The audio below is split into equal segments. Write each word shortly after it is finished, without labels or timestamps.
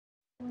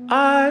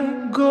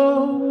I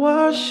go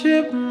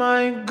worship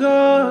my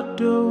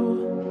God, oh.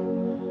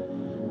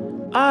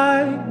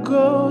 I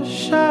go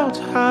shout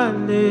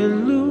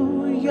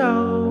hallelujah,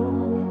 oh.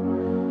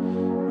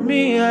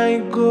 Me, I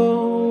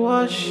go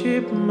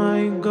worship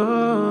my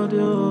God,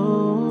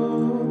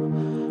 oh.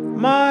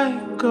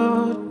 My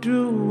God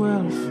do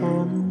well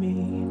for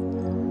me.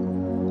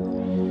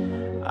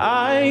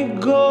 I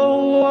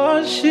go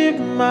worship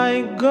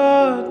my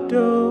God,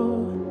 oh.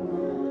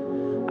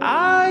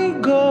 I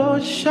go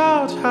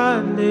shout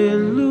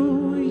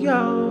hallelujah,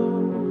 oh.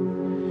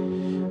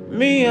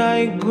 Me,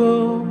 I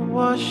go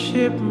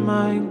worship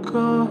my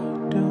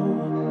God, oh.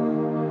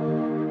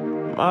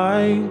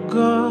 My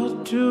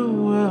God do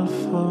well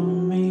for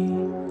me.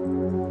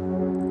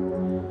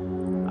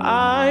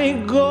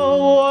 I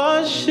go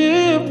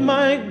worship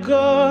my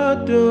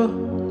God, oh.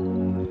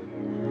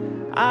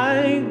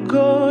 I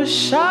go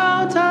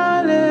shout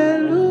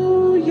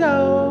hallelujah,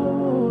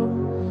 oh.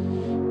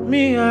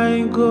 Me,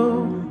 I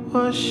go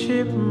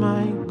worship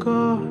my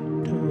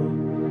God, oh.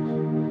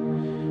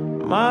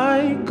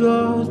 My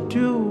God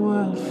do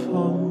well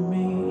for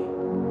me.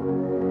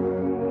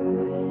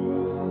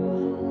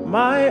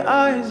 My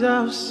eyes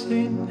have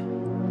seen,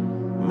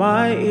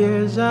 my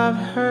ears have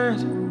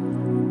heard,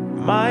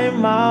 my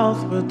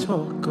mouth will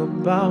talk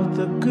about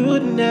the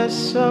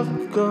goodness of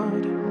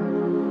God.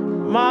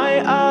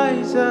 My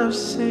eyes have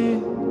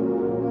seen,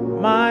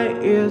 my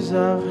ears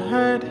have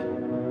heard,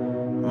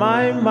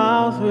 my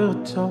mouth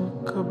will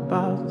talk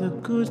about the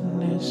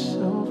goodness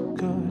of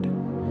God.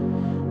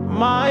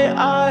 My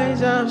eyes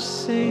have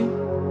seen,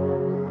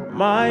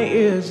 my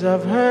ears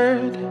have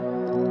heard,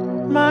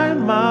 my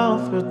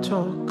mouth will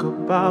talk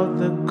about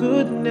the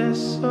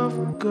goodness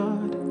of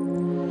God.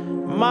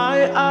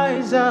 My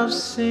eyes have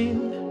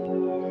seen,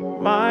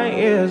 my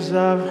ears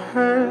have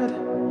heard,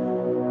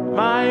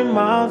 my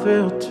mouth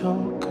will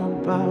talk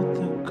about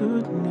the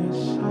goodness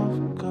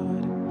of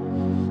God.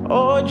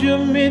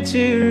 Ojú mi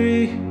ti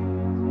rí,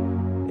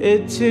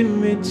 etí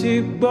mi ti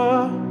gbọ́,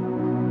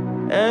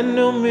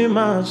 ẹnu mi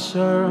máa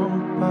sọ̀rọ̀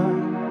nípa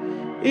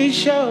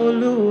iṣẹ́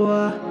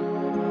Olúwa.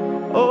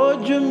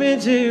 Ojú mi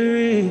ti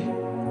rí,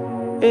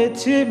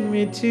 etí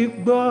mi ti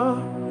gbọ́,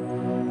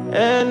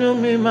 ẹnu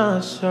mi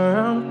máa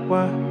sọ̀rọ̀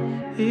nípa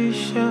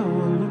iṣẹ́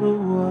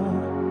Olúwa.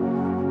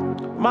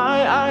 My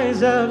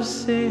eyes have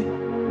seen,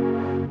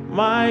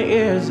 my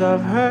ears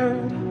have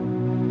heard,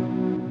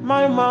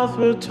 my mouth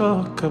will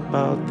talk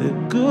about the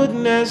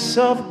goodness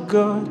of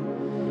God.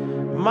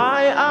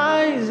 My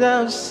eyes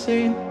have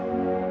seen,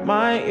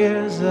 my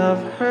ears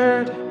have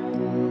heard,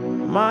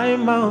 my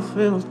mouth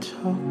will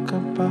talk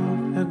about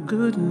the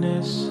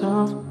goodness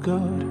of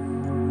God.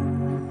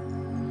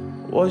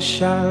 What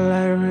shall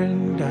I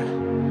render?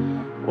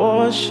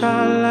 What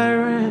shall I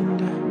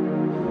render?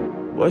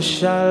 What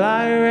shall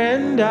I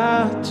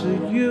render to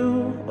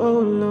you, O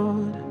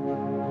Lord?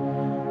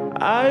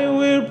 I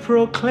will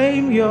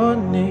proclaim your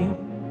name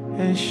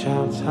and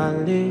shout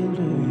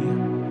hallelujah.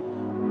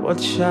 What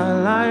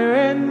shall I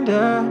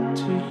render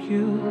to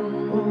you,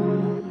 O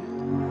Lord?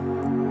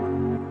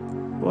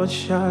 What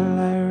shall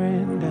I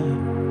render?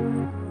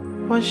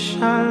 What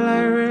shall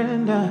I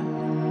render?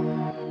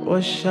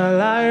 What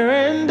shall I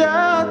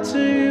render to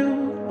you,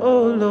 O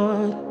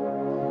Lord?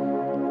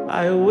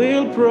 I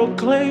will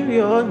proclaim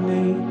your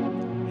name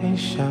and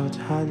shout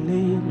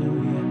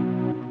hallelujah.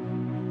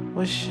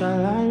 What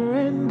shall I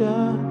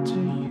render to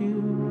you?